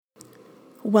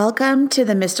Welcome to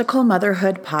the Mystical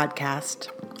Motherhood Podcast.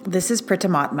 This is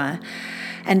Pritamatma,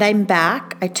 and I'm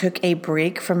back. I took a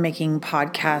break from making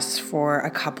podcasts for a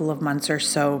couple of months or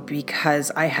so because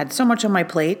I had so much on my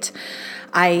plate.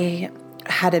 I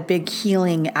had a big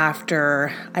healing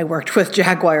after I worked with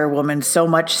Jaguar Woman, so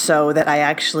much so that I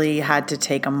actually had to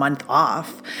take a month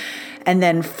off. And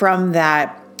then from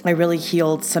that, I really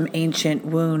healed some ancient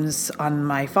wounds on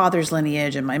my father's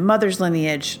lineage and my mother's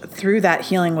lineage through that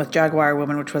healing with Jaguar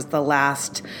Woman, which was the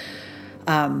last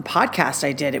podcast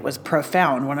I did. It was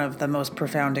profound, one of the most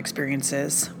profound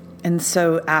experiences. And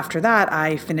so after that,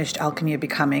 I finished Alchemy of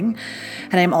Becoming.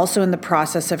 And I'm also in the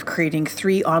process of creating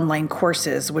 3 online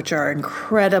courses, which are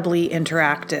incredibly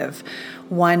interactive.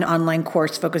 One online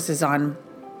course focuses on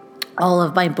all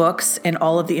of my books and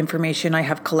all of the information I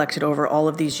have collected over all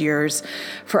of these years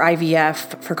for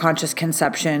IVF, for conscious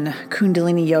conception,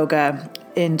 Kundalini yoga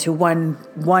into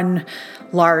one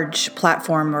large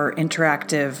platform or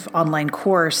interactive online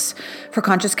course for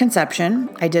conscious conception.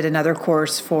 I did another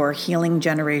course for healing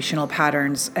generational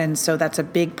patterns. And so that's a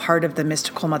big part of the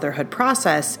mystical motherhood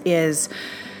process is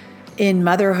in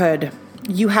motherhood,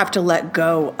 you have to let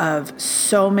go of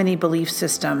so many belief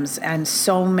systems and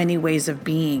so many ways of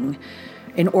being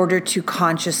in order to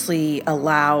consciously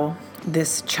allow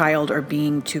this child or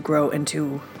being to grow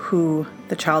into who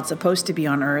the child's supposed to be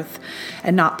on earth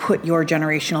and not put your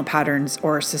generational patterns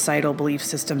or societal belief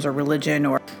systems or religion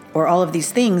or all of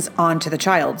these things onto the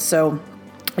child. So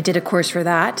I did a course for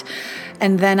that.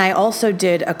 And then I also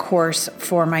did a course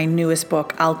for my newest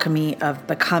book, Alchemy of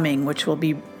Becoming, which will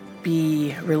be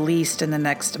released in the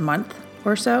next month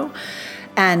or so.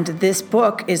 And this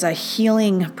book is a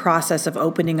healing process of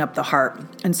opening up the heart.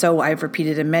 And so I've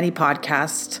repeated in many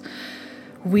podcasts,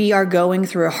 we are going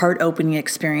through a heart-opening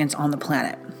experience on the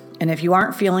planet. And if you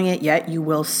aren't feeling it yet, you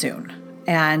will soon.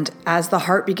 And as the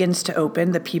heart begins to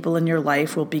open, the people in your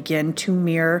life will begin to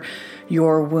mirror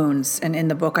your wounds. And in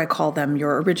the book, I call them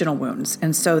your original wounds.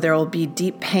 And so there will be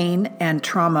deep pain and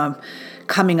trauma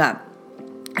coming up.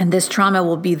 And this trauma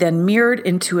will be then mirrored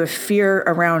into a fear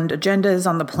around agendas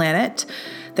on the planet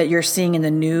that you're seeing in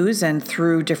the news and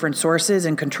through different sources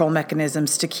and control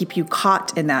mechanisms to keep you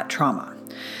caught in that trauma.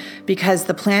 Because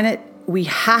the planet, we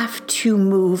have to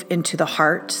move into the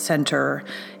heart center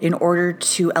in order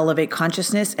to elevate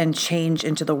consciousness and change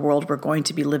into the world we're going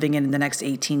to be living in the next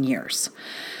 18 years.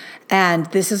 And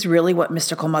this is really what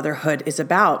mystical motherhood is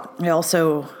about. I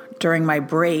also, during my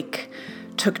break,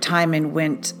 took time and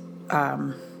went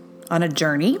on a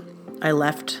journey. I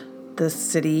left the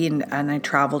city and I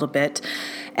traveled a bit.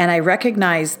 And I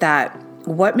recognized that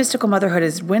what mystical motherhood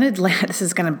is, when Atlantis, this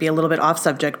is going to be a little bit off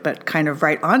subject, but kind of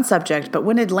right on subject, but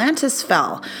when Atlantis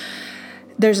fell,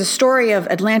 there's a story of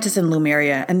Atlantis and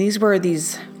Lemuria. And these were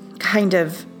these kind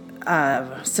of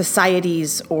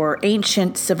societies or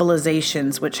ancient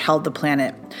civilizations which held the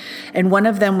planet. And one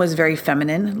of them was very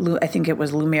feminine. I think it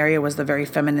was Lemuria was the very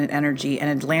feminine energy,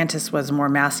 and Atlantis was more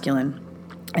masculine.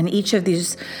 And each of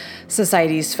these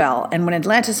societies fell. And when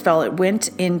Atlantis fell, it went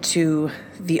into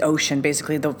the ocean.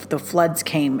 Basically, the floods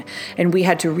came, and we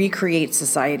had to recreate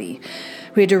society.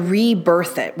 We had to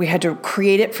rebirth it. We had to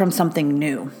create it from something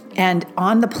new. And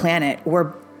on the planet,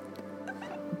 we're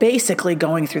basically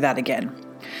going through that again.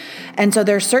 And so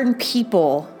there are certain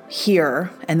people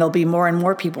here, and there'll be more and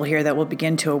more people here that will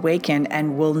begin to awaken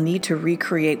and will need to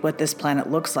recreate what this planet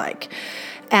looks like.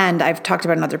 And I've talked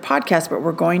about another podcast, but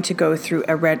we're going to go through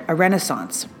a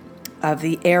renaissance of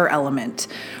the air element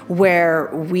where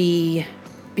we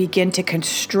begin to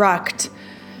construct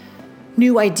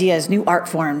new ideas, new art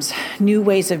forms, new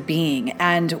ways of being.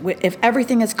 And if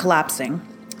everything is collapsing,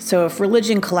 so if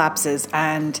religion collapses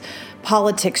and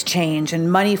politics change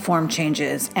and money form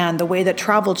changes and the way that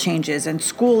travel changes and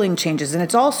schooling changes, and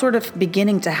it's all sort of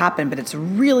beginning to happen, but it's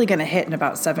really going to hit in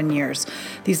about 7 years,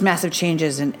 these massive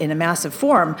changes in a massive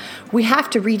form, we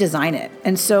have to redesign it.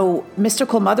 And so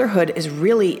mystical motherhood is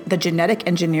really the genetic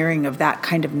engineering of that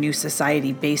kind of new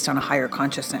society based on a higher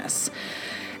consciousness.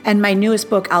 And my newest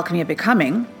book, Alchemy of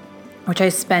Becoming, which I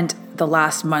spent the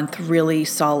last month really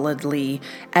solidly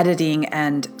editing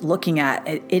and looking at,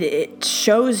 it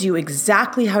shows you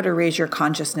exactly how to raise your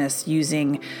consciousness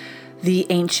using the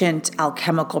ancient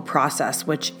alchemical process,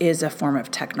 which is a form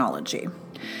of technology.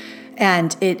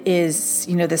 And it is,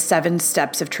 the 7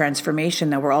 steps of transformation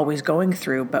that we're always going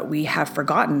through, but we have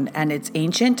forgotten. And it's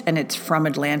ancient, and it's from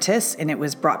Atlantis, and it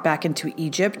was brought back into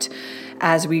Egypt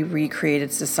as we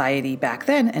recreated society back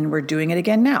then. And we're doing it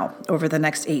again now over the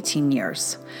next 18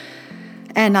 years.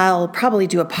 And I'll probably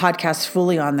do a podcast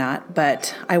fully on that,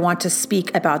 but I want to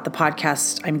speak about the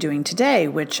podcast I'm doing today,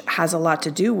 which has a lot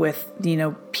to do with,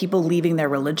 people leaving their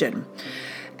religion.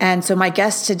 And so my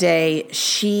guest today,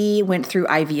 she went through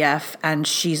IVF and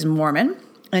she's Mormon.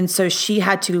 And so she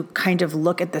had to kind of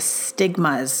look at the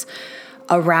stigmas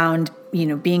around,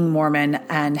 being Mormon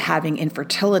and having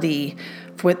infertility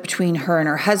between her and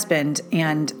her husband,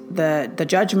 and the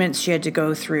judgments she had to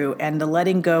go through and the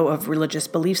letting go of religious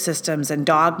belief systems and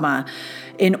dogma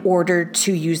in order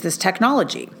to use this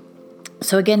technology.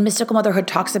 So again, Mystical Motherhood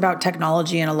talks about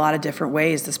technology in a lot of different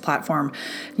ways. This platform,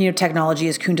 technology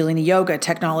is Kundalini Yoga,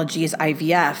 technology is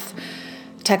IVF,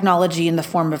 technology in the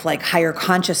form of like higher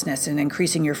consciousness and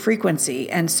increasing your frequency.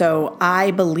 And so I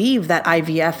believe that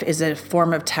IVF is a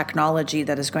form of technology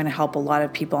that is going to help a lot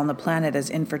of people on the planet,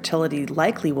 as infertility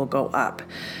likely will go up,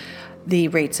 the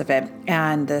rates of it,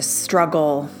 and the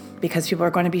struggle, because people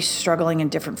are going to be struggling in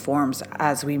different forms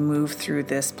as we move through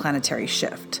this planetary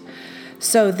shift.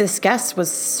 So this guest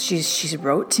she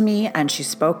wrote to me and she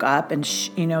spoke up, and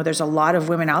there's a lot of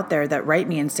women out there that write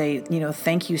me and say,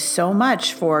 thank you so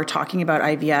much for talking about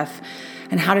IVF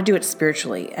and how to do it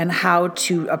spiritually and how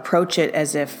to approach it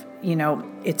as if,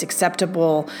 it's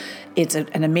acceptable. It's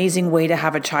an amazing way to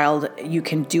have a child. You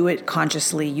can do it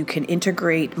consciously. You can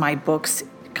integrate my books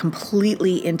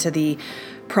completely into the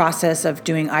process of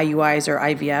doing IUIs or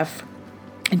IVF,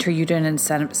 intrauterine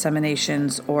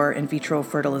inseminations, or in vitro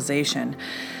fertilization.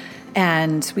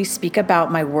 And we speak about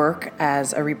my work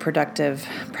as a reproductive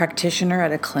practitioner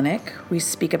at a clinic. We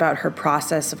speak about her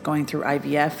process of going through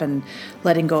IVF and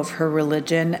letting go of her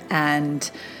religion.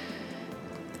 And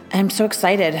I'm so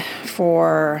excited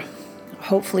for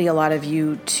hopefully a lot of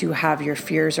you to have your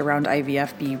fears around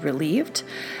IVF be relieved.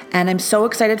 And I'm so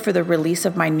excited for the release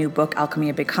of my new book,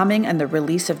 Alchemy of Becoming, and the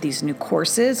release of these new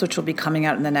courses, which will be coming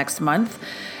out in the next month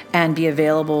and be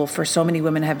available for so many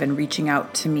women have been reaching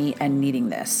out to me and needing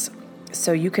this.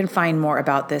 So you can find more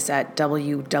about this at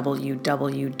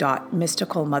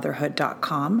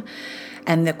www.mysticalmotherhood.com.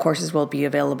 And the courses will be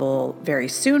available very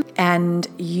soon. And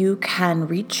you can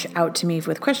reach out to me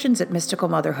with questions at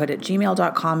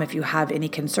mysticalmotherhood@gmail.com if you have any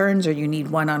concerns or you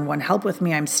need one-on-one help with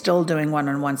me. I'm still doing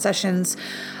one-on-one sessions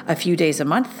a few days a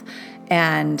month,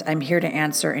 and I'm here to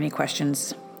answer any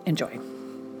questions. Enjoy.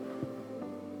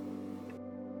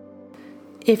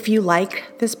 If you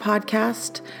like this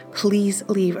podcast, please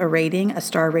leave a rating, a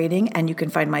star rating, and you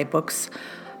can find my books,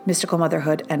 Mystical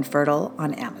Motherhood and Fertile,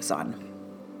 on Amazon.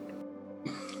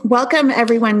 Welcome,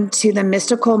 everyone, to the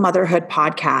Mystical Motherhood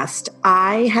podcast.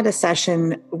 I had a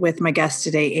session with my guest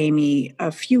today, Amy,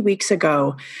 a few weeks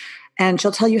ago, and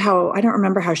she'll tell you I don't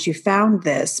remember how she found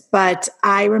this, but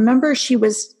I remember she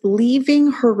was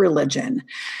leaving her religion.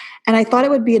 And I thought it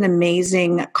would be an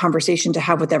amazing conversation to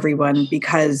have with everyone,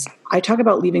 because I talk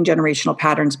about leaving generational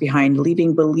patterns behind,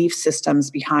 leaving belief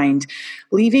systems behind,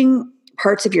 leaving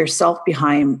parts of yourself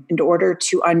behind in order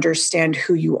to understand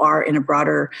who you are in a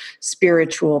broader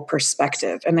spiritual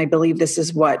perspective. And I believe this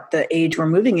is what the age we're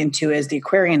moving into is, the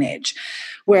Aquarian age,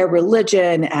 where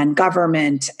religion and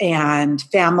government and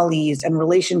families and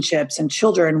relationships and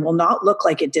children will not look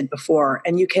like it did before.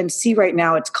 And you can see right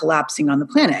now it's collapsing on the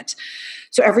planet.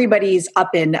 So everybody's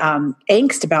up in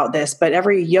angst about this, but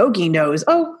every yogi knows,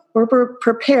 we're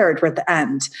prepared. We're at the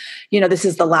end. This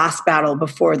is the last battle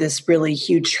before this really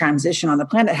huge transition on the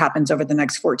planet happens over the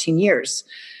next 14 years.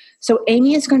 So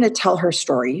Amy is going to tell her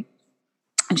story.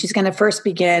 And she's going to first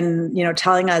begin,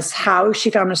 telling us how she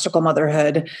found Mystical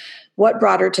Motherhood, what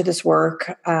brought her to this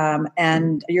work,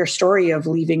 and your story of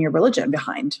leaving your religion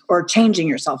behind or changing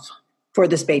yourself for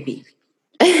this baby.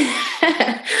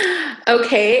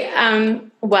 Okay.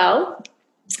 Well,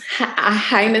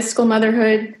 hi, Mystical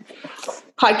Motherhood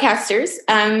podcasters.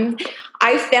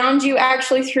 I found you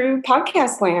actually through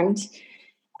Podcast Land.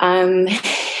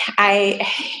 I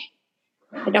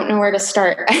don't know where to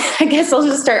start. I guess I'll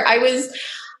just start. I was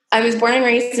born and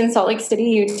raised in Salt Lake City,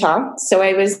 Utah. So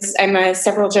I'm a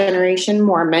several generation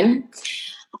Mormon.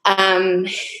 And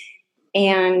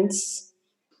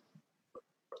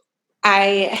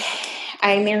I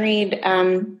married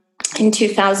in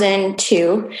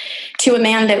 2002 to a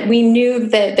man that we knew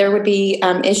that there would be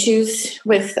issues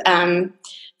with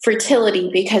fertility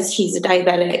because he's a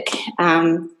diabetic.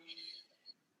 And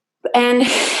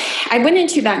I went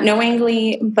into that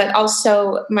knowingly, but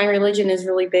also my religion is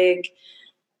really big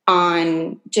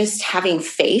on just having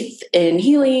faith in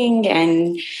healing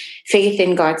and faith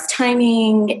in God's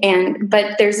timing.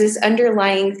 But there's this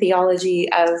underlying theology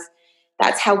of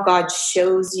that's how God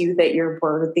shows you that you're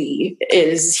worthy,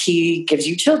 is he gives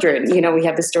you children. We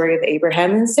have the story of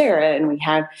Abraham and Sarah, and we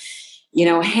have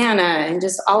Hannah, and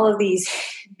just all of these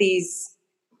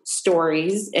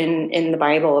stories in the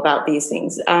Bible about these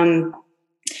things.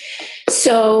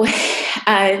 So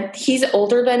he's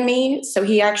older than me, so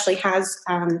he actually has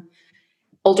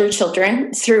older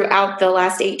children. Throughout the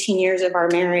last 18 years of our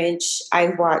marriage,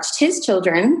 I've watched his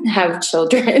children have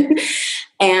children,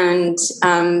 and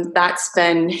that's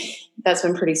been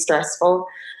pretty stressful.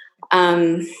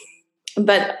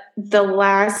 But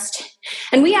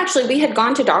we had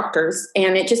gone to doctors,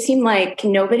 and it just seemed like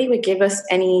nobody would give us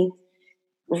any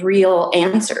real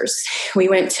answers. We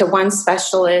went to one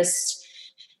specialist,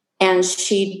 and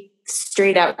she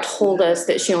straight out told us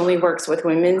that she only works with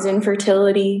women's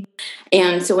infertility.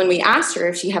 And so when we asked her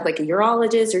if she had like a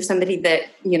urologist or somebody that,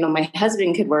 my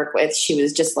husband could work with, she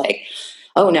was just like,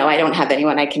 oh no, I don't have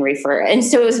anyone I can refer. And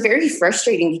so it was very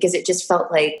frustrating because it just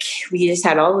felt like we just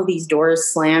had all of these doors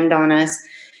slammed on us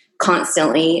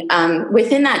constantly.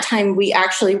 Within that time, we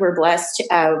actually were blessed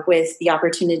with the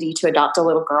opportunity to adopt a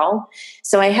little girl.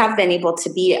 So I have been able to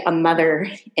be a mother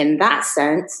in that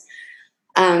sense.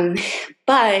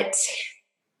 But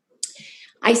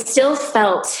I still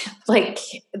felt like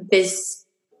this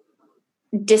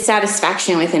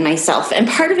dissatisfaction within myself. And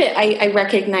part of it I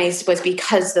recognized was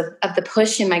because of the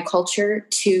push in my culture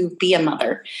to be a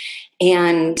mother.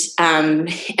 And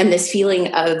this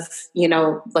feeling of,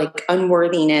 like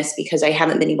unworthiness because I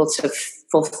haven't been able to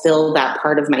fulfill that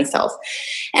part of myself.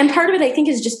 And part of it, I think,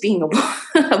 is just being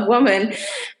a woman.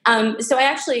 So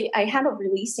I had a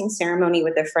releasing ceremony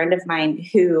with a friend of mine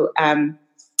who,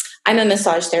 I'm a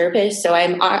massage therapist. So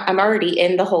I'm already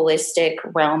in the holistic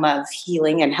realm of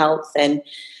healing and health. And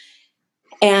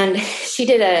she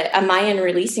did a Mayan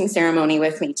releasing ceremony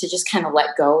with me to just kind of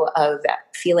let go of that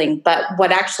feeling. But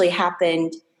what actually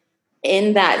happened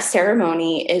in that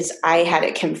ceremony is I had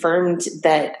it confirmed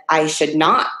that I should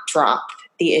not drop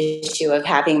the issue of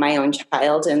having my own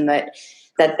child, and that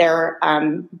there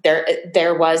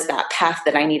was that path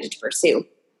that I needed to pursue.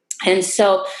 And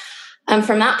so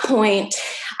from that point,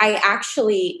 I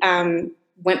actually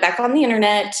went back on the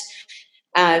internet,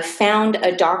 found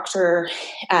a doctor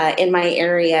in my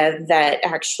area that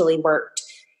actually worked.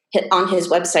 On his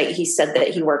website, he said that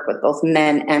he worked with both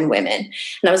men and women.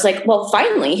 And I was like, well,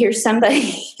 finally, here's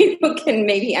somebody who can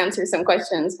maybe answer some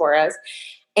questions for us.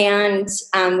 And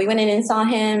we went in and saw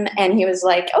him, and he was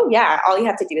like, oh, yeah, all you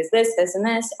have to do is this, this, and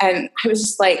this. And I was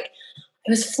just like, I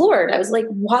was floored. I was like,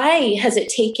 why has it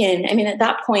taken? I mean, at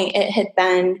that point, it had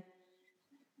been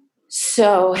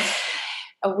so...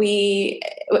 We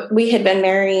had been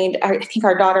married. I think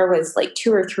our daughter was like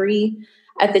 2 or 3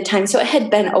 at the time. So it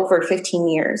had been over 15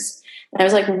 years. And I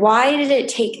was like, why did it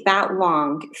take that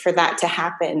long for that to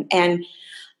happen? And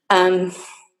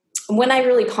when I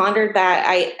really pondered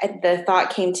that, the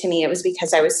thought came to me, it was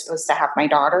because I was supposed to have my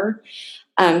daughter.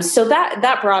 So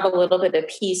that brought a little bit of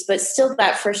peace, but still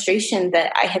that frustration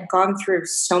that I had gone through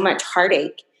so much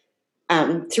heartache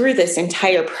through this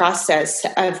entire process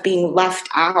of being left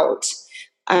out.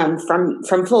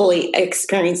 From fully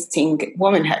experiencing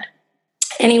womanhood.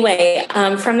 Anyway,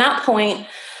 from that point,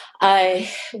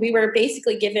 we were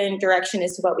basically given direction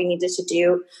as to what we needed to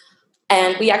do.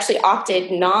 And we actually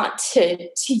opted not to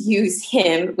use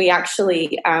him. We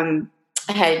actually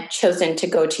had chosen to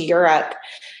go to Europe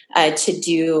to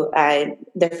do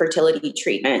the fertility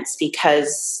treatments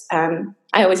because I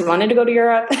always wanted to go to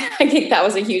Europe. I think that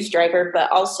was a huge driver, but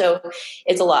also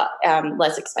it's a lot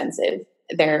less expensive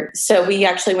there. So we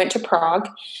actually went to Prague,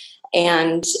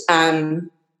 and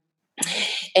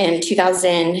in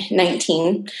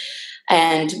 2019,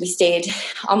 and we stayed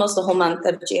almost the whole month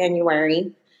of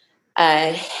January,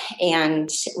 and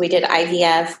we did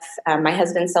IVF. My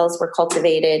husband's cells were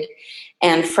cultivated,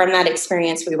 and from that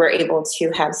experience, we were able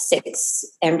to have 6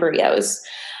 embryos.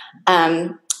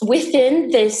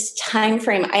 Within this time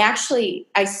frame,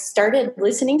 I started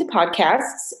listening to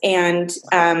podcasts, and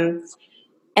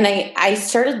I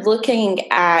started looking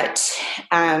at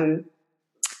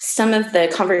some of the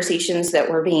conversations that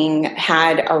were being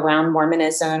had around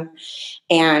Mormonism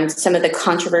and some of the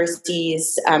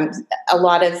controversies, a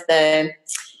lot of the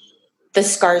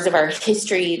scars of our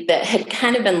history that had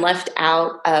kind of been left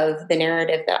out of the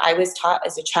narrative that I was taught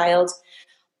as a child.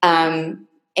 And,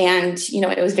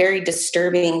 it was very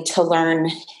disturbing to learn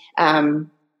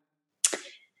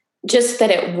just that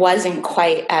it wasn't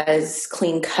quite as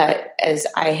clean cut as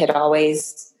I had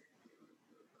always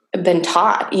been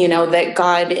taught, that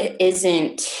God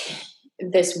isn't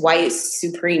this white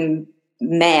supreme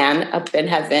man up in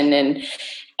heaven.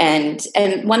 And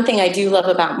one thing I do love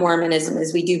about Mormonism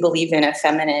is we do believe in a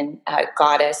feminine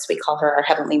goddess. We call her our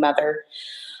Heavenly Mother.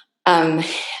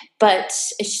 but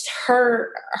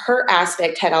her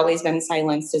aspect had always been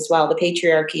silenced as well. The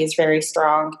patriarchy is very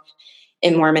strong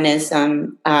in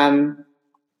Mormonism.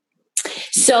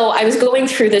 So I was going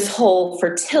through this whole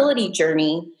fertility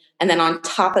journey. And then on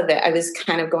top of it, I was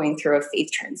kind of going through a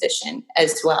faith transition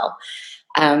as well,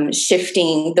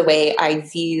 shifting the way I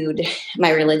viewed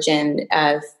my religion,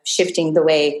 shifting the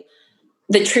way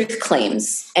the truth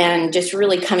claims, and just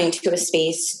really coming to a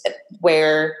space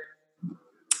where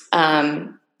I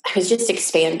was just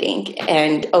expanding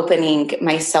and opening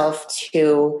myself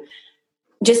to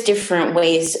just different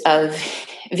ways of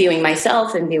viewing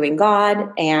myself and viewing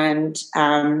God. And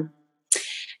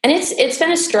it's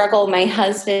been a struggle. My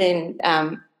husband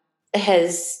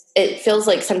it feels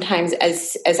like sometimes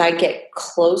as I get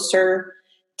closer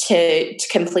to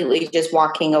completely just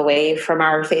walking away from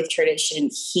our faith tradition,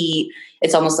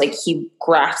 it's almost like he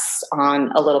grasps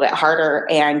on a little bit harder.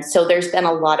 And so there's been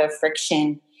a lot of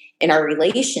friction in our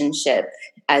relationship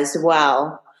as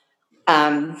well.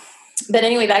 But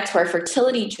anyway, back to our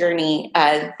fertility journey,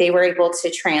 they were able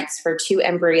to transfer 2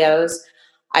 embryos.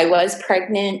 I was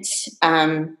pregnant.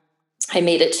 I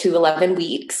made it to 11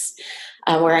 weeks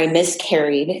where I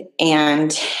miscarried.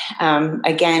 And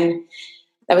again,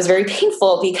 that was very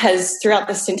painful because throughout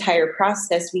this entire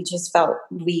process, we just felt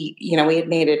we had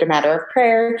made it a matter of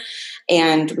prayer.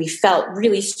 And we felt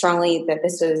really strongly that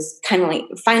this was kind of like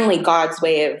finally God's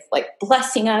way of like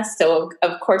blessing us. So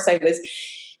of course I was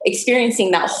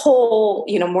experiencing that whole,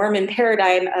 Mormon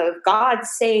paradigm of God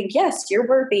saying, yes, you're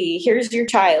worthy, here's your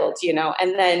child,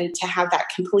 and then to have that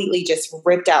completely just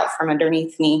ripped out from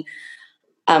underneath me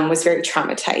was very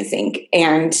traumatizing.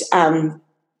 And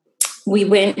we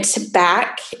went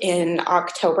back in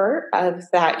October of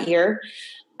that year.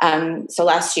 So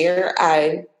last year,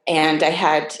 and I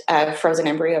had a frozen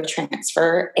embryo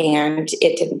transfer, and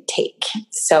it didn't take.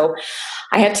 So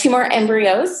I have 2 more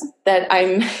embryos that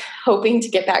I'm hoping to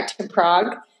get back to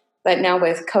Prague. But now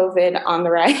with COVID on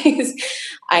the rise,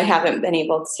 I haven't been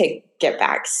able to get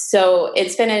back. So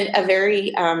it's been a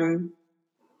very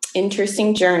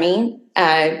interesting journey.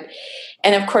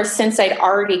 And of course, since I'd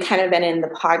already kind of been in the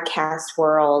podcast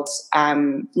world,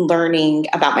 learning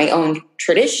about my own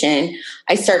tradition,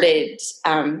 I started,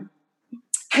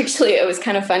 actually, it was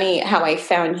kind of funny how I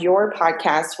found your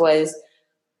podcast was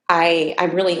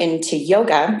I'm really into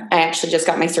yoga. I actually just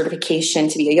got my certification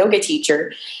to be a yoga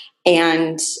teacher.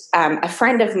 And a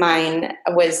friend of mine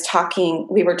was talking,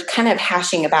 we were kind of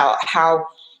hashing about how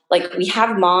like we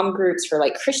have mom groups for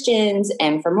like Christians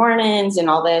and for Mormons and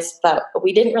all this, but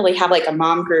we didn't really have like a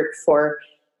mom group for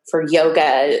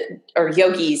yoga or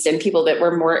yogis and people that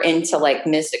were more into like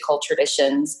mystical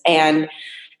traditions. And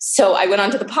so I went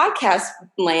onto the podcast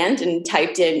land and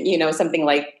typed in, something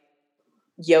like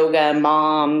yoga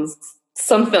moms,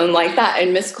 something like that,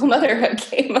 and mystical motherhood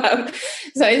came up.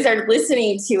 So I started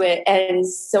listening to it, and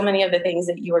so many of the things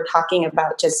that you were talking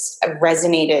about just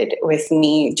resonated with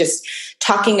me, just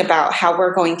talking about how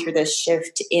we're going through this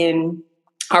shift in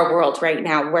our world right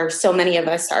now where so many of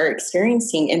us are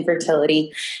experiencing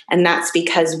infertility, and that's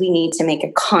because we need to make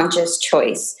a conscious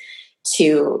choice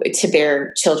to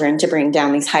bear children, to bring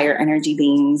down these higher energy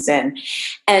beings, and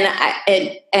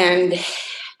I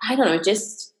don't know,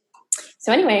 just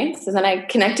so anyway, so then I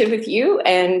connected with you,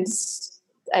 and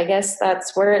I guess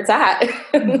that's where it's at.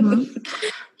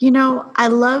 Mm-hmm. I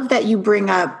love that you bring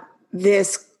up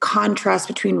this contrast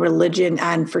between religion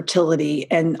and fertility,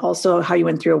 and also how you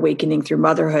went through awakening through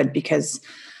motherhood, because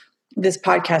this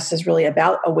podcast is really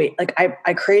about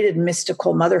I created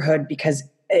Mystical Motherhood because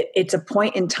it's a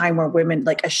point in time where women,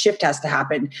 like a shift has to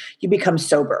happen. You become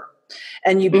sober.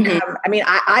 And you become,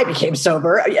 I became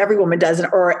sober. Every woman does.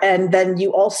 And then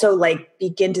you also like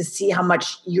begin to see how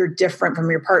much you're different from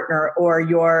your partner, or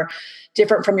you're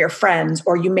different from your friends,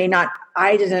 or you may not,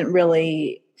 I didn't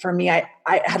really, for me, I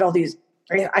had all these,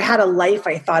 I had a life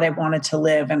I thought I wanted to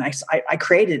live, and I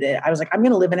created it. I was like, I'm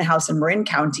going to live in a house in Marin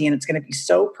County and it's going to be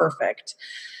so perfect.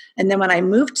 And then when I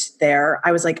moved there,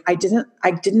 I was like, I didn't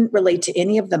relate to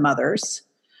any of the mothers.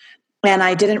 And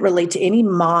I didn't relate to any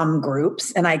mom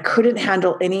groups, and I couldn't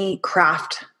handle any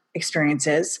craft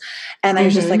experiences. And I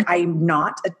was just like, I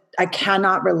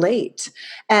cannot relate.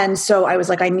 And so I was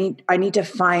like, I need to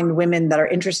find women that are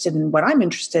interested in what I'm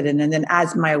interested in. And then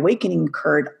as my awakening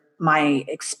occurred, my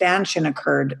expansion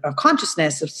occurred of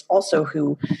consciousness is also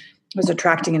who was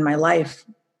attracting in my life.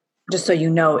 Just so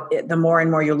you know, the more and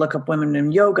more you look up women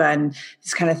in yoga and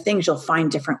these kind of things, you'll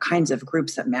find different kinds of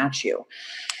groups that match you.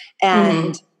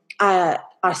 And a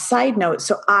side note,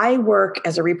 so I work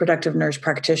as a reproductive nurse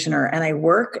practitioner, and I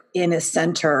work in a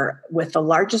center with the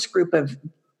largest group of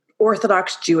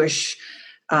Orthodox Jewish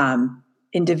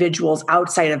individuals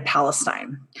outside of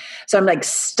Palestine. So I'm like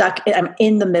I'm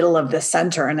in the middle of this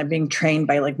center, and I'm being trained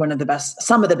by like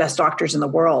some of the best doctors in the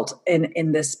world in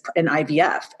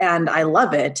IVF. And I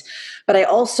love it. But I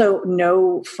also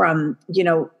know from,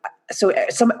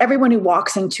 everyone who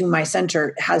walks into my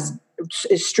center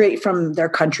is straight from their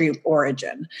country of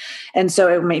origin. And so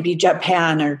it may be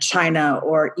Japan or China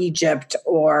or Egypt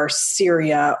or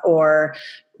Syria or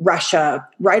Russia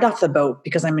right off the boat,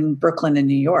 because I'm in Brooklyn in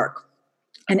New York.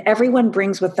 And everyone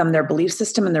brings with them their belief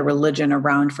system and their religion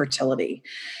around fertility.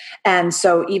 And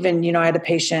so even, I had a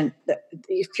patient that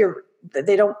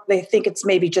they think it's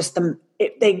maybe just the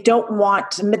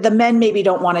men maybe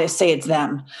don't want to say it's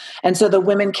them. And so the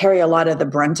women carry a lot of the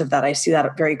brunt of that. I see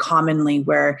that very commonly,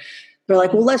 where they're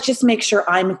like, well, let's just make sure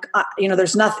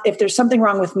there's nothing, if there's something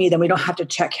wrong with me, then we don't have to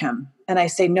check him. And I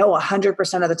say, no,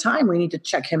 100% of the time we need to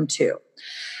check him too.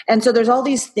 And so there's all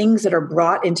these things that are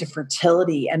brought into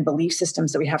fertility and belief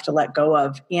systems that we have to let go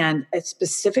of. And it's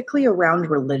specifically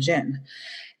around religion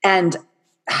and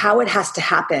how it has to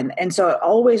happen. And so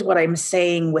always what I'm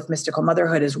saying with mystical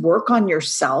motherhood is work on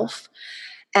yourself.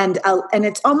 And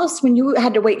it's almost when you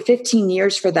had to wait 15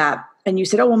 years for that, and you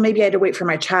said, oh, well, maybe I had to wait for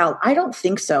my child. I don't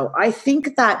think so. I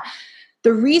think that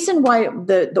the reason why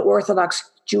the Orthodox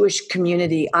Jewish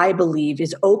community, I believe,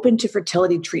 is open to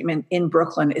fertility treatment in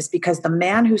Brooklyn is because the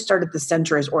man who started the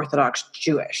center is Orthodox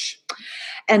Jewish.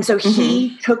 And so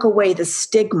he took away the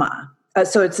stigma.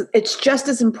 So it's just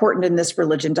as important in this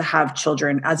religion to have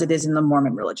children as it is in the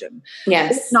Mormon religion.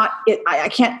 Yes. It's not, I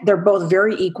can't, they're both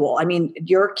very equal. I mean,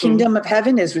 your kingdom of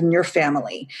heaven is in your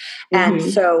family. And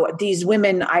so these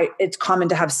women, it's common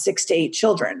to have 6 to 8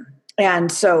 children.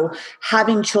 And so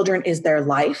having children is their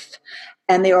life.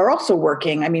 And they are also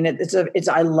working. I mean,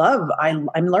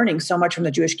 I'm learning so much from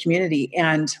the Jewish community,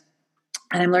 and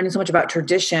I'm learning so much about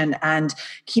tradition and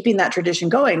keeping that tradition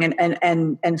going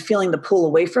and feeling the pull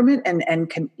away from it and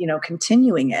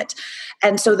continuing it.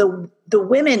 And so the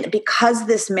women, because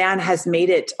this man has made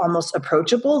it almost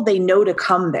approachable, they know to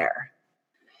come there.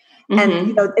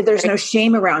 And there's no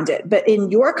shame around it. But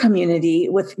in your community,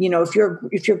 with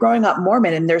if you're growing up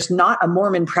Mormon and there's not a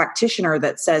Mormon practitioner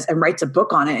that says and writes a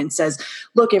book on it and says,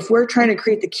 look, if we're trying to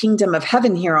create the kingdom of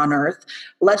heaven here on earth,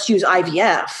 let's use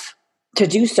IVF to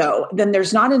do so, then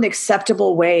there's not an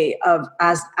acceptable way of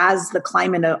as the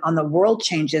climate on the world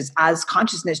changes, as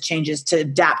consciousness changes, to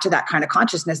adapt to that kind of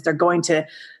consciousness. They're going to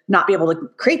not be able to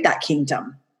create that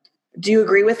kingdom. Do you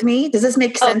agree with me? Does this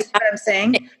make sense what I'm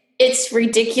saying? It's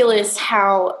ridiculous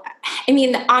how,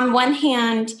 on one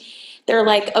hand, they're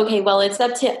like, okay, well, it's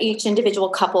up to each individual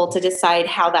couple to decide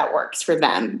how that works for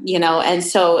them, And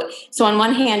so on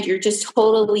one hand, you're just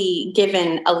totally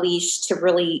given a leash to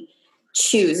really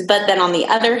choose. But then on the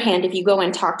other hand, if you go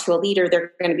and talk to a leader,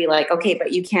 they're going to be like, okay,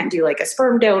 but you can't do like a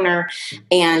sperm donor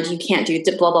and you can't do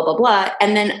blah, blah, blah, blah.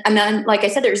 And then, like I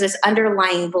said, there's this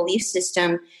underlying belief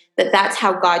system that's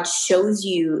how God shows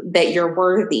you that you're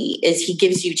worthy, is he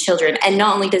gives you children. And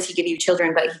not only does he give you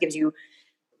children, but he gives you,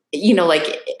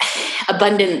 like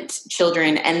abundant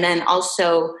children. And then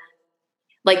also,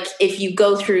 like, if you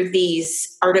go through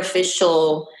these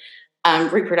artificial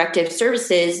reproductive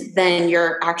services, then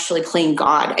you're actually playing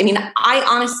God.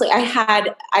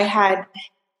 I had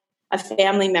a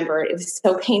family member. It was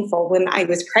so painful when I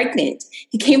was pregnant.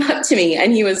 He came up to me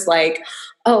and he was like,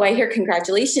 oh, I hear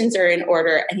congratulations are in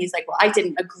order. And he's like, well, I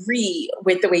didn't agree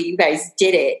with the way you guys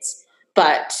did it,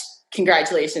 but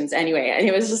congratulations anyway. And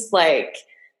it was just like,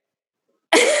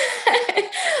 like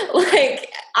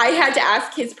I had to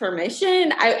ask his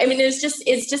permission. It's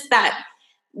just that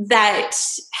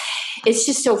it's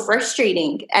just so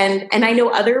frustrating. And I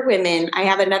know other women. I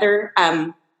have another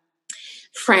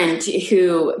friend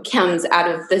who comes out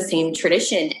of the same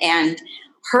tradition, and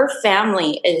her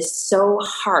family is so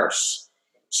harsh.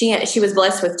 She was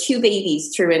blessed with 2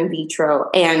 babies through in vitro,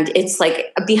 and it's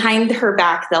like behind her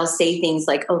back they'll say things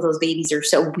like, oh, those babies are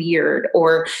so weird,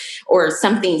 or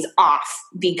something's off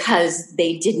because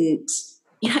they didn't.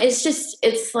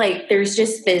 It's like there's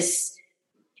just this.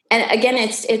 And again,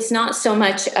 it's not so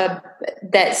much that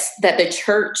the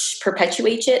church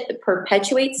perpetuates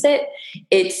it.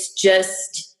 It's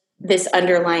just this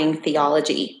underlying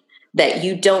theology that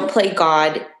you don't play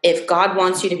God. If God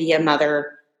wants you to be a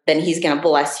mother, then he's going to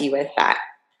bless you with that.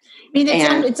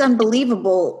 It's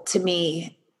unbelievable to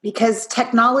me, because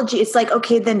technology, it's like,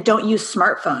 okay, then don't use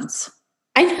smartphones.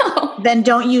 I know. Then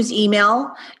don't use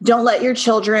email. Don't let your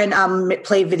children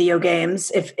play video games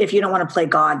if you don't want to play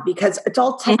God, because it's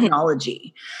all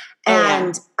technology.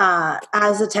 And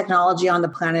as the technology on the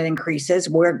planet increases,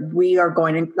 we are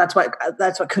going to, that's what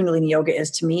Kundalini yoga is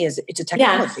to me, is it's a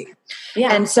technology.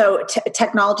 Yeah. And so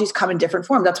technologies come in different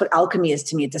forms. That's what alchemy is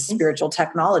to me. It's a spiritual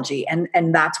technology. And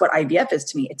that's what IVF is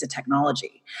to me. It's a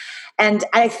technology. And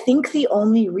I think the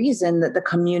only reason that the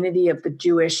community of the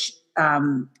Jewish,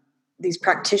 these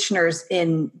practitioners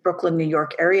in Brooklyn, New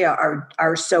York area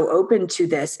are so open to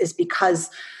this is because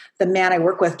the man I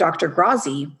work with, Dr.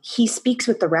 Grazi, he speaks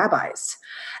with the rabbis.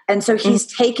 And so he's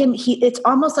taken, it's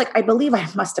almost like, I believe I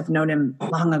must have known him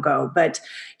long ago, but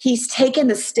he's taken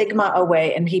the stigma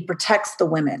away and he protects the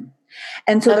women.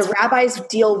 And so the rabbis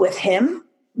deal with him,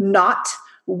 not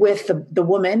with the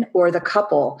woman or the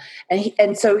couple.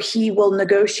 And so he will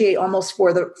negotiate almost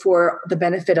for the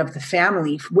benefit of the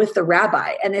family with the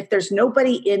rabbi. And if there's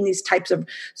nobody in these types of,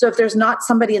 so if there's not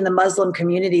somebody in the Muslim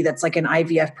community that's like an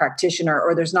IVF practitioner,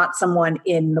 or there's not someone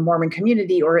in the Mormon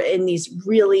community or in these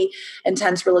really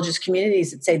intense religious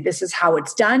communities that say this is how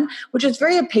it's done, which is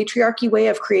very a patriarchy way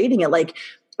of creating it. Like,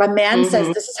 a man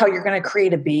says, this is how you're going to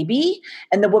create a baby.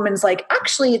 And the woman's like,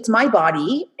 actually, it's my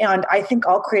body. And I think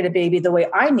I'll create a baby the way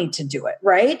I need to do it.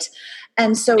 Right.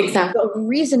 And so the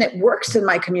reason it works in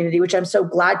my community, which I'm so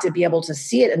glad to be able to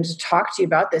see it and to talk to you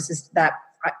about this, is that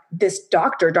this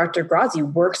doctor, Dr. Grazi,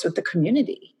 works with the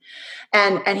community.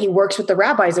 And he works with the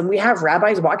rabbis, and we have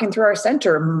rabbis walking through our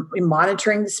center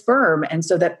monitoring the sperm. And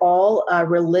so that all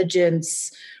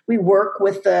religions, we work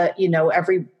with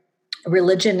every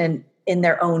religion in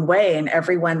their own way, and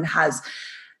everyone has.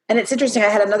 And it's interesting. I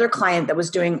had another client that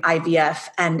was doing IVF,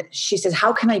 and she said,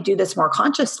 how can I do this more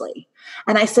consciously?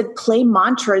 And I said, play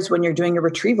mantras when you're doing a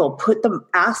retrieval.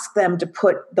 Ask them to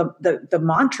put the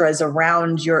mantras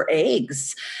around your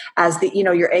eggs as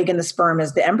your egg and the sperm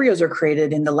as the embryos are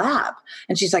created in the lab.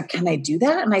 And she's like, can I do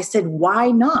that? And I said, why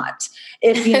not?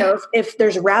 If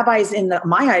there's rabbis in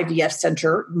my IVF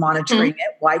center monitoring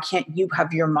it, why can't you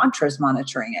have your mantras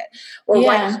monitoring it? Or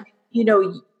why?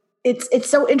 It's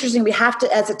so interesting. We have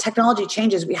to, as the technology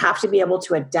changes, we have to be able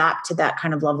to adapt to that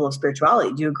kind of level of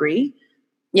spirituality. Do you agree?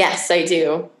 Yes, I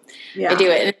do. Yeah. I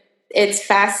do. It's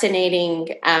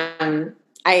fascinating. I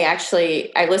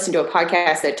listened to a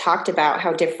podcast that talked about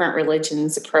how different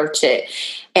religions approach it.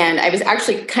 And I was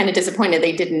actually kind of disappointed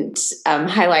they didn't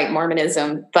highlight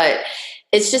Mormonism, but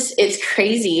it's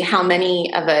crazy how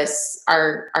many of us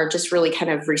are just really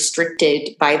kind of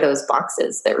restricted by those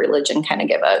boxes that religion kind of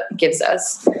gives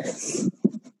us.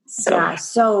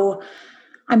 So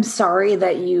I'm sorry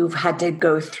that you've had to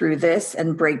go through this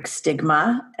and break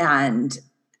stigma and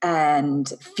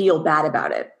feel bad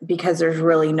about it, because there's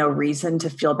really no reason to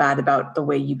feel bad about the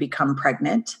way you become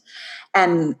pregnant.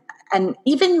 And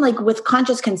even like with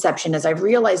conscious conception, as I've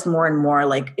realized more and more,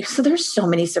 so there's so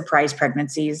many surprise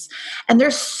pregnancies, and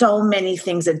there's so many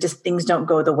things that just things don't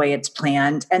go the way it's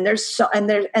planned. And there's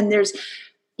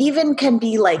even can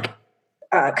be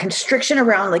constriction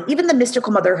around even the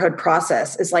mystical motherhood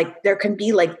process is there can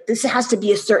be this has to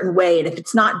be a certain way. And if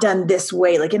it's not done this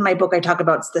way, in my book, I talk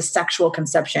about the sexual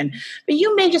conception, but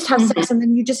you may just have sex and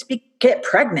then you just get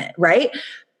pregnant, right?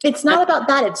 It's not about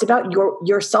that. It's about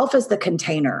yourself as the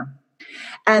container.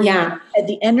 And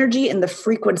the energy and the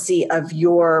frequency of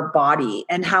your body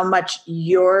and how much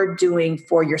you're doing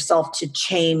for yourself to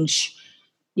change,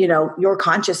 your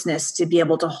consciousness to be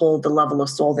able to hold the level of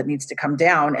soul that needs to come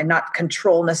down and not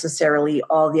control necessarily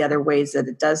all the other ways that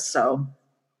it does so.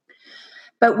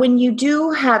 But when you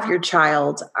do have your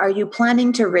child, are you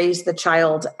planning to raise the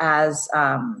child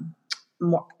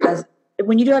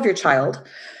when you do have your child,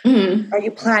 are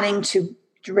you planning to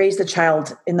raise the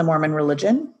child in the Mormon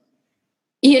religion?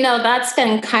 That's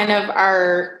been kind of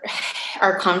our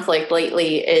conflict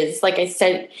lately is, like I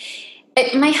said,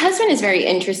 my husband is very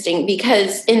interesting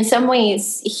because in some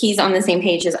ways he's on the same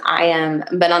page as I am.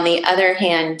 But on the other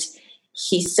hand,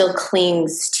 he still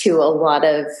clings to a lot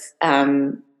of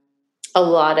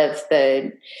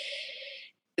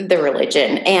the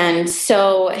religion. And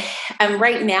so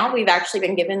right now we've actually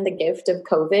been given the gift of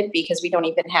COVID because we don't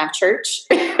even have church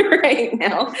right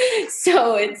now.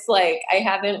 So it's I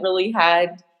haven't really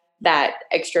had that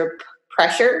extra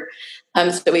pressure.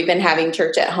 So we've been having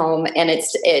church at home, and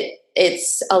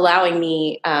it's allowing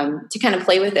me to kind of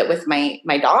play with it with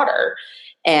my daughter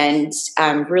and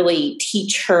really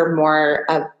teach her more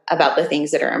about the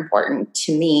things that are important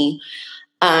to me.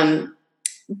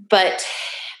 But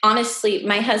honestly,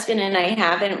 my husband and I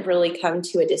haven't really come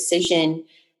to a decision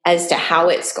as to how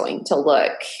it's going to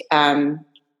look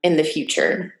in the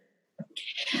future.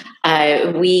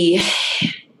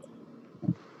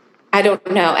 I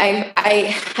don't know.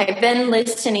 I've been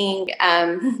listening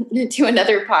to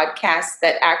another podcast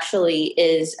that actually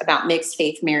is about mixed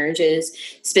faith marriages,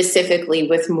 specifically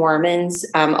with Mormons.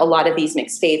 A lot of these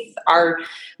mixed faith are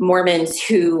Mormons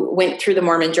who went through the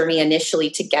Mormon journey initially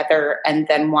together, and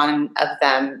then one of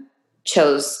them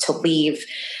chose to leave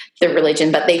the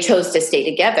religion, but they chose to stay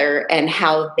together, and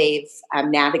how they've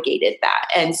navigated that.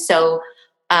 And so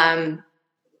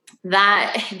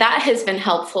that has been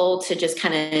helpful to just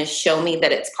kind of show me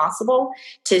that it's possible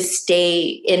to stay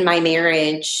in my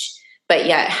marriage, but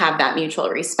yet have that mutual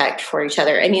respect for each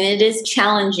other. I mean, it is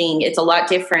challenging. It's a lot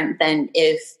different than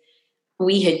if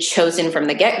we had chosen from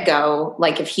the get-go,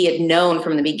 like if he had known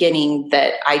from the beginning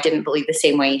that I didn't believe the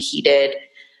same way he did.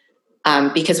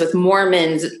 Because with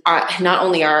Mormons, not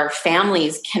only are our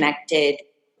families connected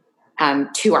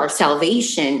to our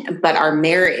salvation, but our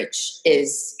marriage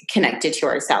is connected to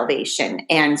our salvation.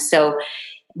 And so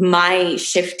my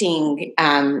shifting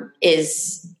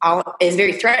is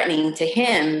very threatening to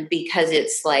him, because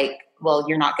it's like, well,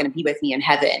 you're not going to be with me in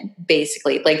heaven,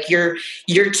 basically. Like you're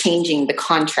changing the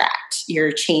contract.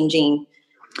 You're changing.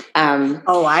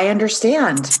 I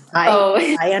understand.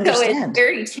 I understand. So it's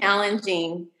very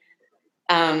challenging.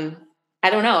 I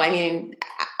don't know. I mean,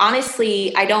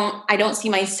 honestly, I don't see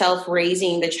myself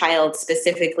raising the child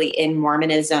specifically in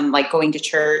Mormonism, like going to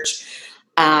church.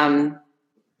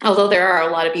 Although there are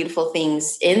a lot of beautiful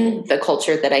things in the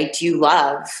culture that I do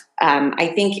love. I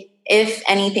think if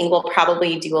anything, we'll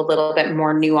probably do a little bit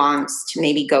more nuance to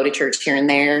maybe go to church here and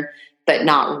there, but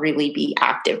not really be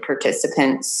active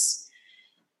participants.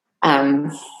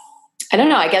 I don't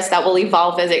know. I guess that will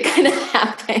evolve as it kind of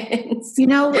happens. You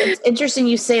know, it's interesting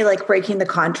you say like breaking the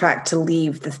contract to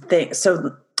leave the thing.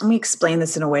 So let me explain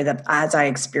this in a way that as I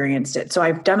experienced it. So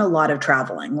I've done a lot of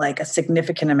traveling, like a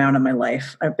significant amount of my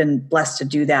life. I've been blessed to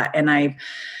do that. And I've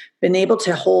been able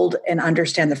to hold and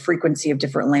understand the frequency of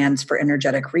different lands for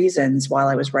energetic reasons while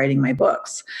I was writing my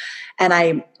books. And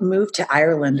I moved to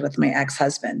Ireland with my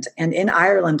ex-husband. And in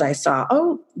Ireland, I saw,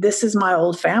 this is my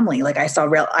old family. Like I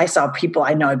saw people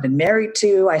I know I've been married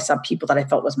to. I saw people that I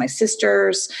felt was my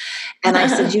sisters. And I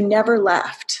said, you never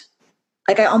left.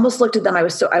 Like I almost looked at them.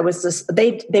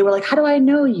 They were like, how do I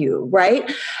know you?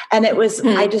 Right. And it was,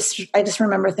 I just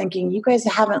remember thinking, you guys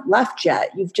haven't left yet.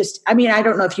 I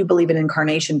don't know if you believe in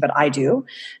incarnation, but I do,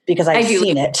 because I've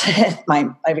seen it.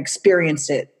 I've experienced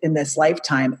it in this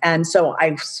lifetime. And so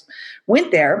I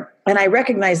went there and I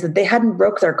recognized that they hadn't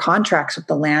broke their contracts with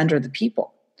the land or the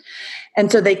people.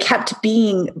 And so they kept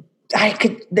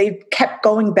they kept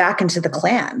going back into the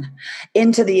clan,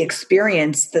 into the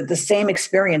experience, the same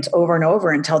experience over and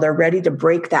over until they're ready to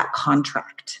break that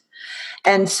contract.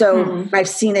 And so I've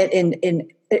seen it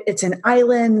it's in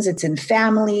islands, it's in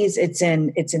families, it's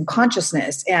in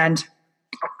consciousness. And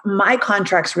my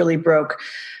contracts really broke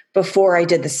before I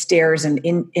did the stairs in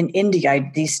India.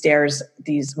 These stairs,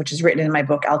 which is written in my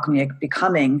book, Alchemy of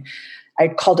Becoming. I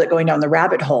called it going down the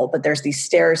rabbit hole, but there's these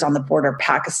stairs on the border of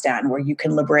Pakistan where you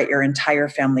can liberate your entire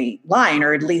family line,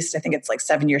 or at least I think it's like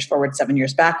 7 years forward, 7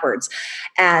 years backwards.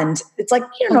 And it's like,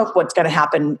 you don't know what's going to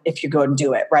happen if you go and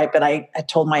do it, right? But I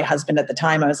told my husband at the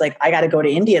time, I was like, I got to go to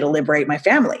India to liberate my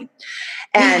family.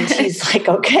 And he's like,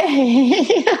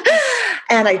 okay.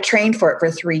 And I trained for it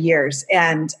for 3 years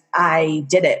and I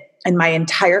did it. And my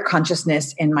entire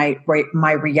consciousness and my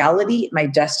reality, my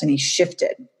destiny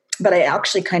shifted. But I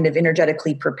actually kind of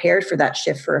energetically prepared for that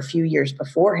shift for a few years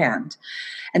beforehand.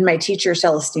 And my teacher,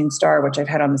 Celestine Starr, which I've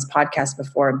had on this podcast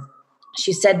before,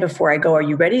 she said before I go, are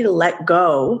you ready to let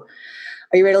go?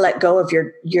 Are you ready to let go of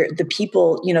the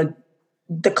people,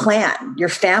 the clan, your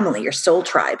family, your soul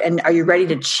tribe? And are you ready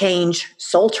to change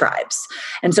soul tribes?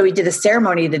 And so we did a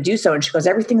ceremony to do so. And she goes,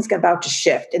 everything's about to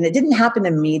shift. And it didn't happen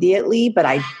immediately, but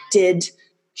I did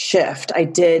shift. I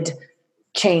did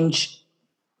change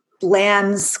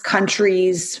lands,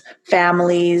 countries,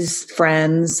 families,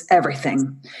 friends,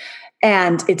 everything.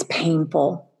 And it's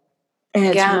painful. And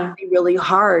it's really, really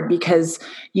hard because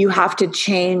you have to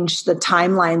change the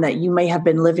timeline that you may have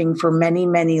been living for many,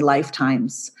 many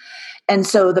lifetimes. And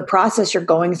so the process you're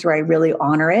going through, I really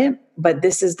honor it, but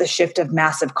this is the shift of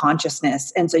massive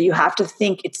consciousness. And so you have to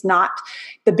think it's not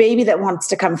the baby that wants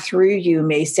to come through you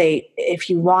may say, if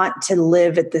you want to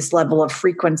live at this level of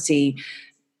frequency,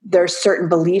 there's certain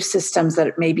belief systems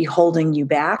that may be holding you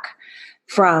back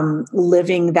from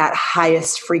living that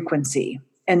highest frequency.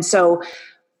 And so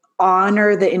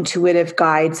honor the intuitive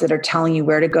guides that are telling you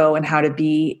where to go and how to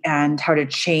be and how to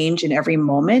change in every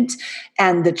moment.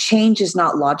 And the change is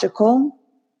not logical.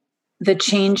 The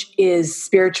change is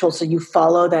spiritual. So you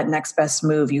follow that next best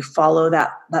move. You follow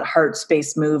that heart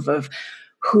space move of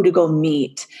who to go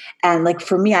meet. And like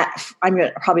for me,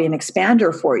 I'm probably an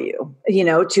expander for you,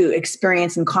 to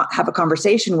experience and have a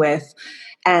conversation with.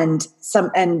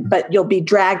 But you'll be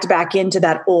dragged back into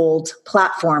that old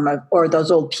platform or those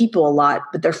old people a lot,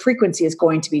 but their frequency is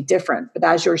going to be different. But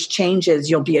as yours changes,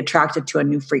 you'll be attracted to a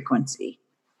new frequency.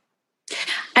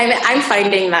 I'm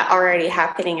finding that already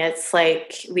happening. It's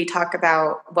like we talk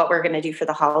about what we're going to do for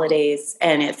the holidays,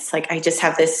 and it's like I just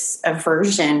have this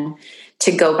aversion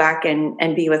to go back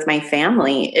and be with my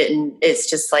family. And it's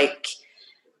just like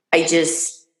I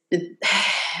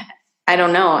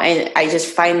don't know. I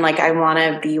just find like I want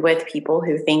to be with people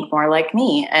who think more like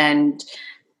me and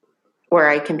where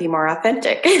I can be more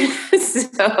authentic.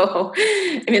 So,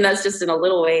 I mean, that's just in a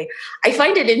little way. I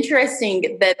find it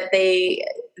interesting that they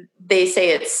say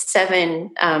it's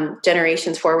 7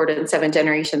 generations forward and 7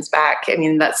 generations back. I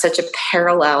mean, that's such a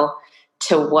parallel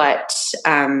to what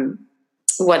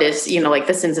is, like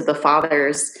the sins of the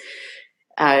fathers,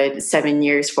 7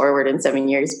 years forward and 7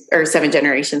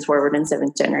 generations forward and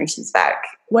 7 generations back.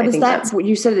 What is that?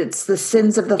 You said it's the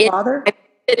sins of the father?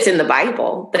 It's in the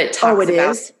Bible that it talks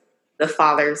about is? The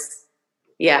fathers.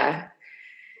 Yeah.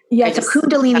 Yeah, it's a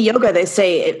Kundalini yoga. They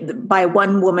say by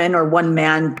one woman or one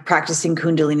man practicing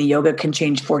Kundalini yoga can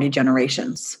change 40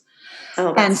 generations.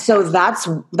 Oh, and so that's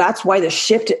why the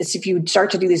shift is, if you start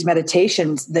to do these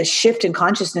meditations, the shift in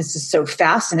consciousness is so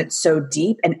fast and it's so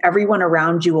deep, and everyone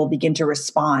around you will begin to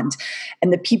respond.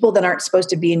 And the people that aren't supposed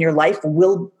to be in your life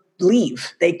will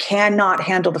leave. They cannot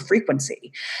handle the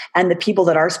frequency. And the people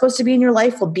that are supposed to be in your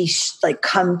life will be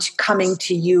coming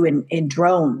to you in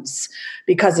drones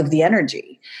because of the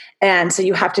energy. And so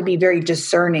you have to be very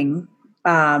discerning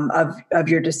of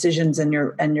your decisions and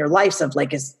your lives of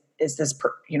like, is this,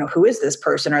 who is this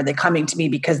person? Are they coming to me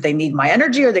because they need my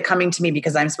energy? Or are they coming to me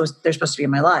because they're supposed to be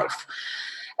in my life?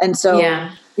 And so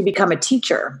you become a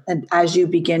teacher. And as you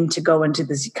begin to go into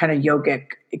this kind of yogic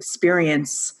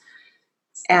experience,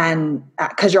 and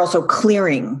because you're also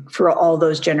clearing for all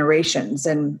those generations,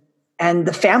 and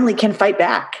the family can fight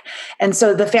back. And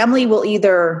so the family will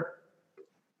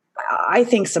I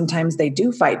think sometimes they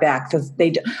do fight back because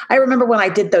I remember when I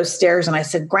did those stairs and I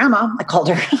said, Grandma, I called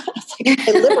her,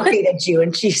 I liberated you.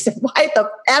 And she said, why the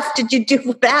F did you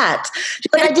do that?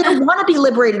 She's like, I didn't want to be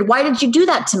liberated. Why did you do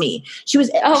that to me? She was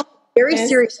very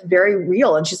serious and very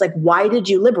real. And she's like, why did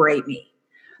you liberate me?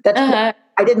 I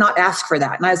did not ask for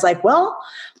that. And I was like,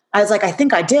 I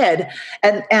think I did.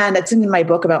 And it's in my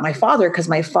book about my father, because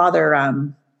my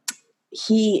father,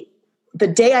 the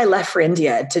day I left for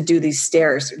India to do these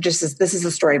stairs, this is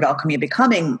the story of Alchemy of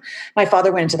Becoming, my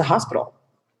father went into the hospital.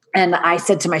 And I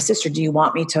said to my sister, do you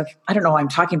want me to, I don't know why I'm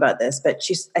talking about this, but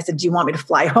I said, do you want me to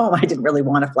fly home? I didn't really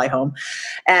want to fly home.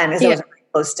 And I was very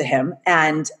close to him.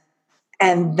 And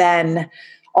then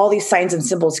all these signs and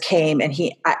symbols came, and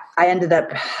I ended up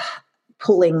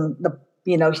pulling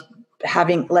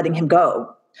letting him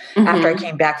go. Mm-hmm. After I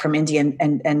came back from India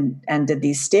and did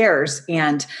these stairs.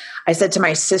 And I said to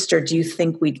my sister, do you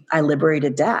think I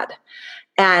liberated Dad?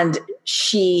 And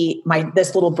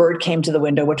this little bird came to the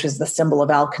window, which was the symbol of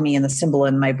alchemy and the symbol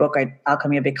in my book,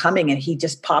 Alchemy of Becoming. And he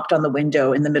just popped on the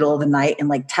window in the middle of the night and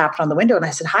like tapped on the window. And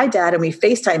I said, hi, Dad. And we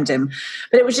FaceTimed him.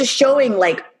 But it was just showing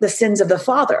like the sins of the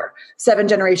father, 7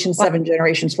 generations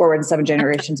forward and 7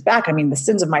 generations back. I mean, the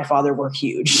sins of my father were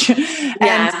huge.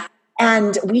 Yeah.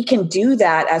 And we can do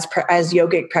that as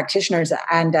yogic practitioners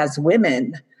and as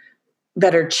women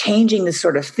that are changing this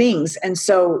sort of things. And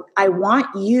so I want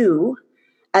you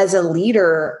as a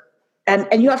leader, and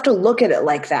you have to look at it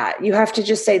like that. You have to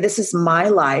just say, this is my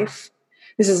life.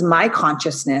 This is my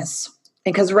consciousness.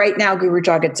 And because right now, Guru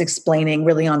Jagat's explaining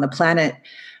really on the planet,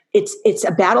 it's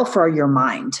a battle for your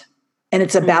mind. And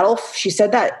it's a battle. She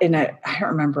said that I don't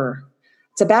remember.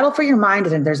 It's a battle for your mind,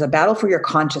 and there's a battle for your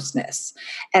consciousness.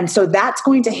 And so that's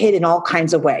going to hit in all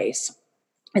kinds of ways.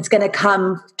 It's going to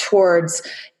come towards,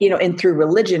 through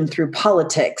religion, through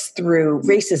politics, through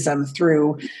racism,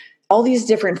 through all these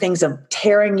different things of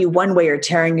tearing you one way or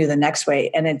tearing you the next way.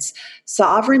 And it's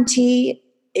sovereignty.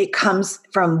 It comes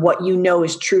from what you know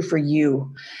is true for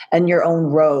you and your own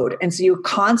road. And so you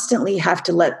constantly have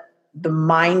to let the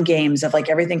mind games of like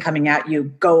everything coming at you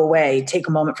go away, take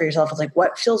a moment for yourself. It's like,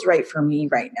 what feels right for me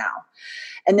right now?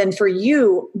 And then for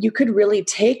you could really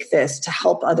take this to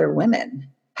help other women.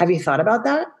 Have you thought about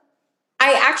that?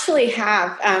 I actually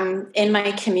have. In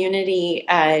my community,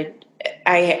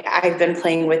 I've been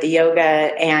playing with the yoga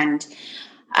and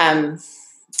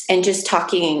just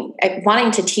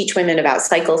wanting to teach women about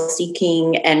cycle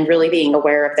seeking and really being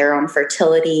aware of their own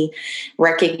fertility,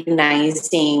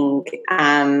 recognizing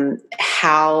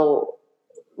how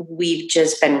we've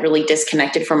just been really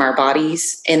disconnected from our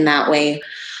bodies in that way.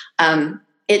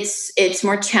 It's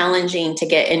more challenging to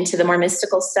get into the more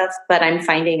mystical stuff, but I'm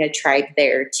finding a tribe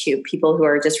there too. People who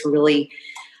are just really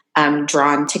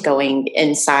drawn to going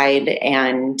inside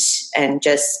and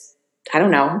just, I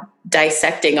don't know,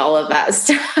 dissecting all of that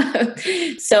stuff.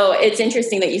 So it's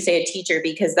interesting that you say a teacher,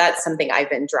 because that's something I've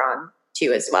been drawn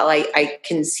to as well. I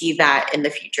can see that in the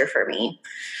future for me,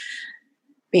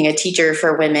 being a teacher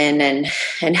for women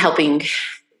and helping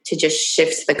to just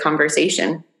shift the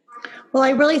conversation. Well,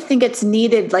 I really think it's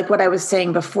needed. Like what I was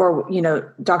saying before,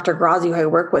 Dr. Grazi, who I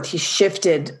work with, he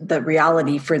shifted the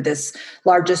reality for this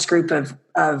largest group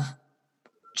of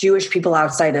Jewish people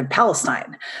outside of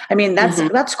Palestine. I mean,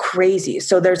 that's crazy.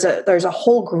 So there's a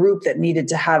whole group that needed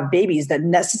to have babies that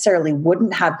necessarily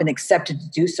wouldn't have been accepted to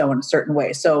do so in a certain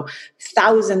way. So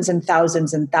thousands and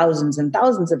thousands and thousands and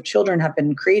thousands of children have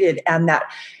been created, and that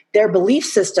their belief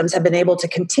systems have been able to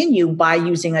continue by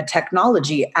using a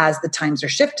technology as the times are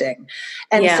shifting.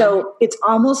 And so it's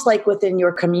almost like within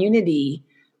your community,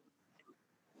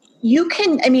 you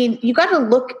got to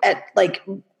look at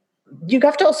you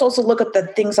have to also look at the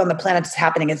things on the planet that's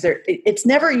happening.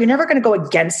 You're never going to go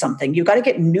against something. You got to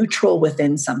get neutral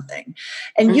within something.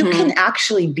 And you can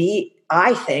actually be,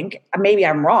 I think, maybe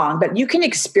I'm wrong, but you can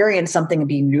experience something and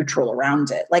be neutral around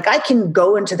it. Like I can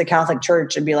go into the Catholic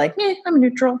Church and be like, I'm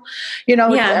neutral.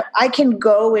 I can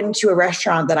go into a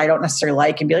restaurant that I don't necessarily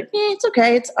like and be like, it's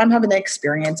okay. I'm having an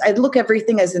experience. I look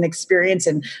everything as an experience,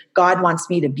 and God wants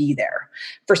me to be there.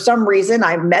 For some reason,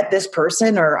 I met this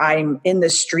person, or I'm in the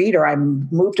street, or I'm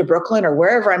moved to Brooklyn, or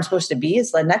wherever I'm supposed to be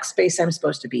is the next space I'm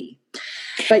supposed to be.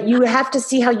 But you have to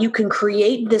see how you can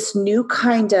create this new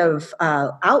kind of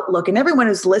outlook. And everyone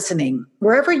who's listening,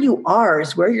 wherever you are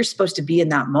is where you're supposed to be in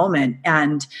that moment.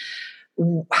 And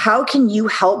how can you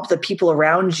help the people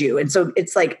around you? And so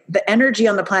it's like the energy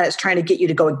on the planet is trying to get you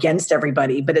to go against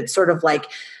everybody. But it's sort of like,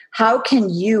 how can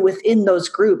you within those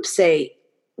groups say,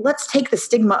 let's take the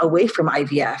stigma away from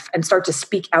IVF and start to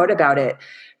speak out about it?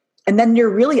 And then you're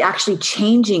really actually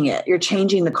changing it. You're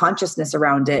changing the consciousness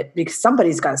around it, because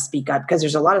somebody's got to speak up, because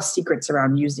there's a lot of secrets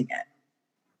around using it.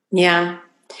 Yeah.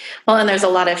 Well, and there's a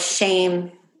lot of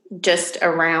shame just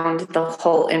around the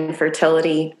whole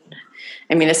infertility.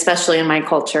 I mean, especially in my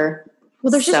culture. Well,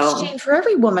 there's just shame for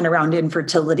every woman around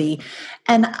infertility.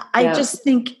 And I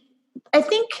think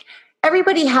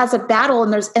everybody has a battle,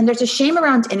 and there's a shame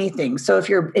around anything. So if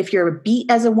you're beat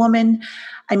as a woman,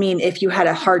 I mean, if you had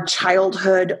a hard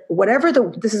childhood,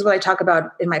 this is what I talk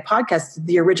about in my podcast,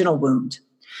 the original wound.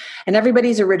 And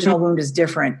everybody's original wound is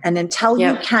different. And until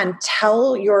you can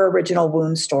tell your original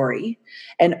wound story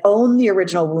and own the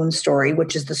original wound story,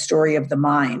 which is the story of the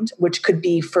mind, which could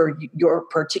be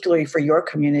particularly for your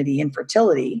community,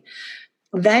 infertility,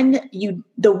 then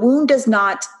the wound does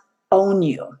not own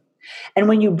you. And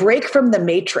when you break from the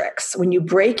matrix, when you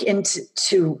break into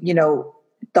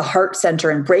the heart center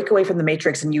and break away from the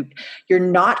matrix, and you're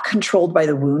not controlled by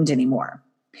the wound anymore.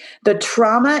 The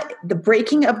trauma, the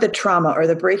breaking of the trauma, or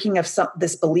the breaking of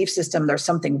this belief system, there's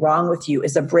something wrong with you,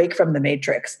 is a break from the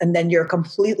matrix. And then you're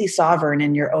completely sovereign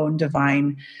in your own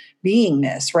divine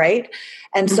beingness, right?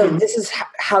 And so this is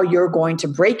how you're going to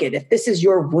break it. If this is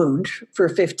your wound for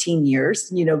 15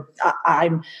 years,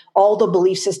 I'm all the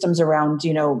belief systems around,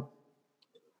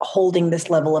 holding this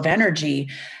level of energy,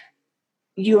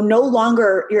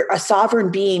 you're a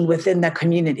sovereign being within the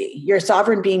community. You're a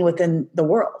sovereign being within the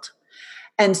world.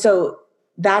 And so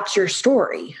that's your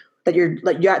story,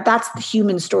 that's the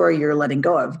human story you're letting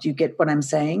go of. Do you get what I'm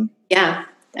saying? Yeah,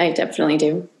 I definitely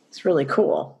do. It's really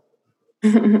cool.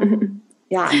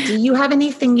 Yeah. Do you have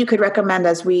anything you could recommend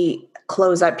as we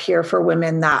close up here for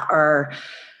women that are,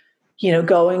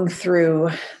 going through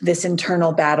this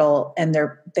internal battle, and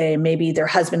maybe their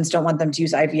husbands don't want them to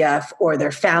use IVF, or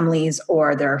their families,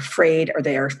 or they're afraid, or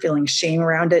they are feeling shame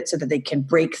around it, so that they can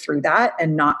break through that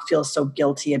and not feel so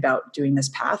guilty about doing this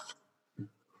path?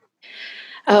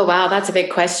 Oh, wow. That's a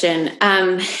big question.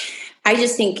 I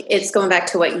just think it's going back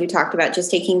to what you talked about,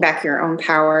 just taking back your own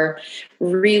power,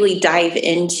 really dive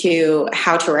into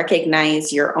how to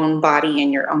recognize your own body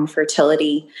and your own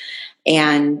fertility,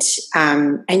 and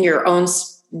your own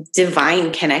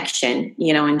divine connection,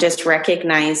 and just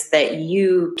recognize that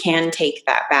you can take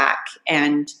that back,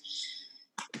 and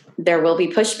there will be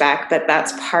pushback, but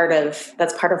that's part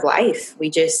of life. We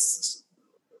just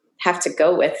have to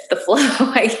go with the flow,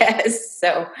 I guess.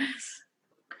 So.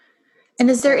 And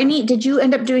did you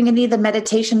end up doing any of the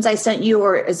meditations I sent you,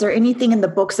 or is there anything in the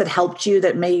books that helped you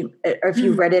or if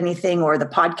you read anything, or the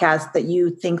podcast that you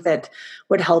think that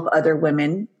would help other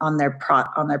women on their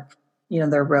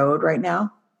road right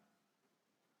now?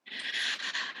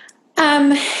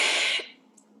 Um,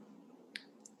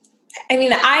 I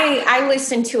mean, I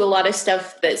listen to a lot of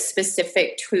stuff that's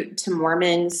specific to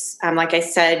Mormons. Like I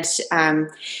said,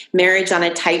 Marriage on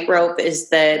a Tightrope is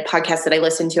the podcast that I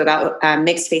listen to about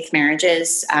mixed faith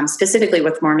marriages, specifically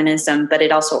with Mormonism, but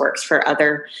it also works for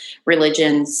other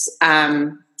religions.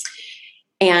 And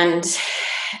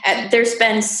there's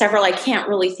been several, I can't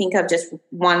really think of just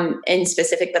one in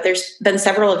specific, but there's been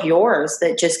several of yours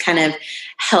that just kind of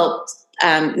helped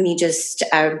me just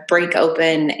break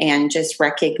open and just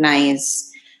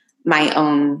recognize my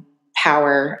own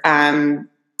power. And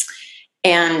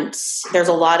there's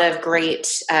a lot of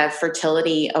great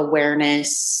fertility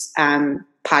awareness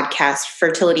podcasts.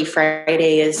 Fertility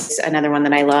Friday is another one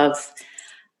that I love.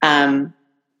 And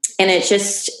it's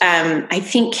just, I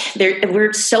think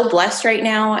we're so blessed right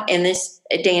now in this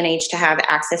day and age to have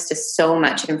access to so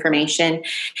much information.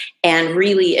 And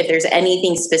really, if there's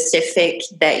anything specific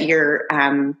that you're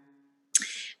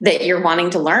wanting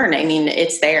to learn, I mean,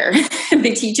 it's there.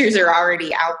 The teachers are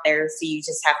already out there. So you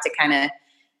just have to kind of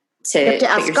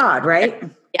ask God,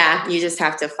 right? Yeah, you just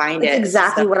have to find That's it.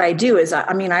 exactly what I do is,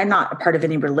 I mean, I'm not a part of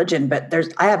any religion, but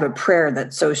I have a prayer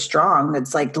that's so strong.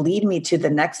 That's like, lead me to the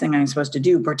next thing I'm supposed to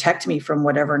do. Protect me from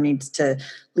whatever needs to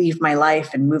leave my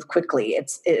life and move quickly.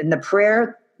 And the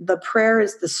prayer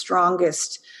is the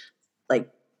strongest like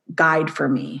guide for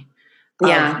me.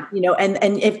 Yeah.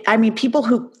 And if, I mean, people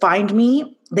who find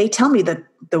me, they tell me the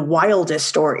wildest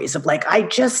stories of like, I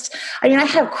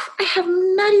have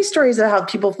nutty stories of how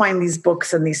people find these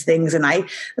books and these things. And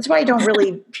that's why I don't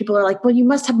really, people are like, well, you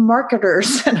must have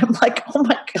marketers. And I'm like, oh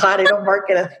my God, I don't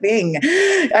market a thing.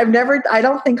 I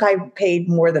don't think I've paid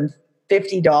more than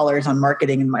 $50 on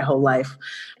marketing in my whole life,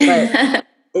 but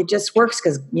it just works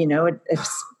because, if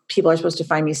people are supposed to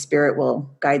find me, Spirit will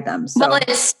guide them. So. Well,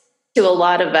 it's to a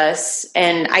lot of us,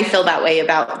 and I feel that way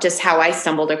about just how I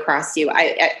stumbled across you.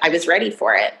 I was ready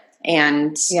for it,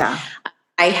 and yeah,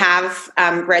 I have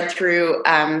read through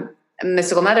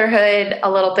Mystical Motherhood a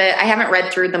little bit. I haven't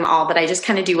read through them all, but I just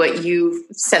kind of do what you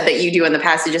said that you do in the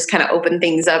past, to just kind of open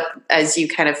things up as you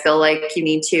kind of feel like you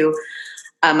need to.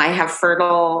 I have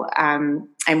Fertile. I'm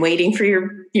waiting for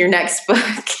your next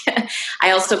book.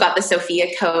 I also got the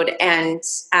Sophia Code, and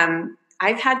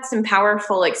I've had some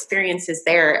powerful experiences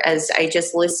there as I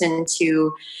just listened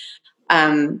to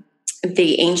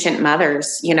the ancient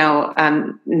mothers. Mother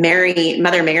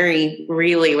Mary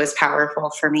really was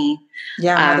powerful for me.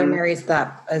 Yeah, Mother Mary's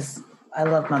I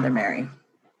love Mother Mary.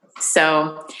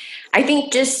 So I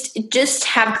think just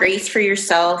have grace for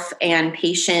yourself and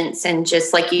patience, and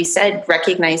just like you said,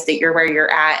 recognize that you're where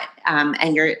you're at,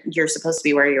 and you're supposed to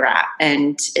be where you're at,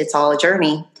 and it's all a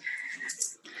journey.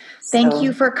 Thank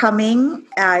you for coming.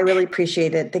 I really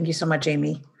appreciate it. Thank you so much,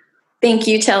 Amy. Thank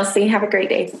you, Chelsea. Have a great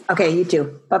day. Okay, you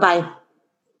too. Bye-bye.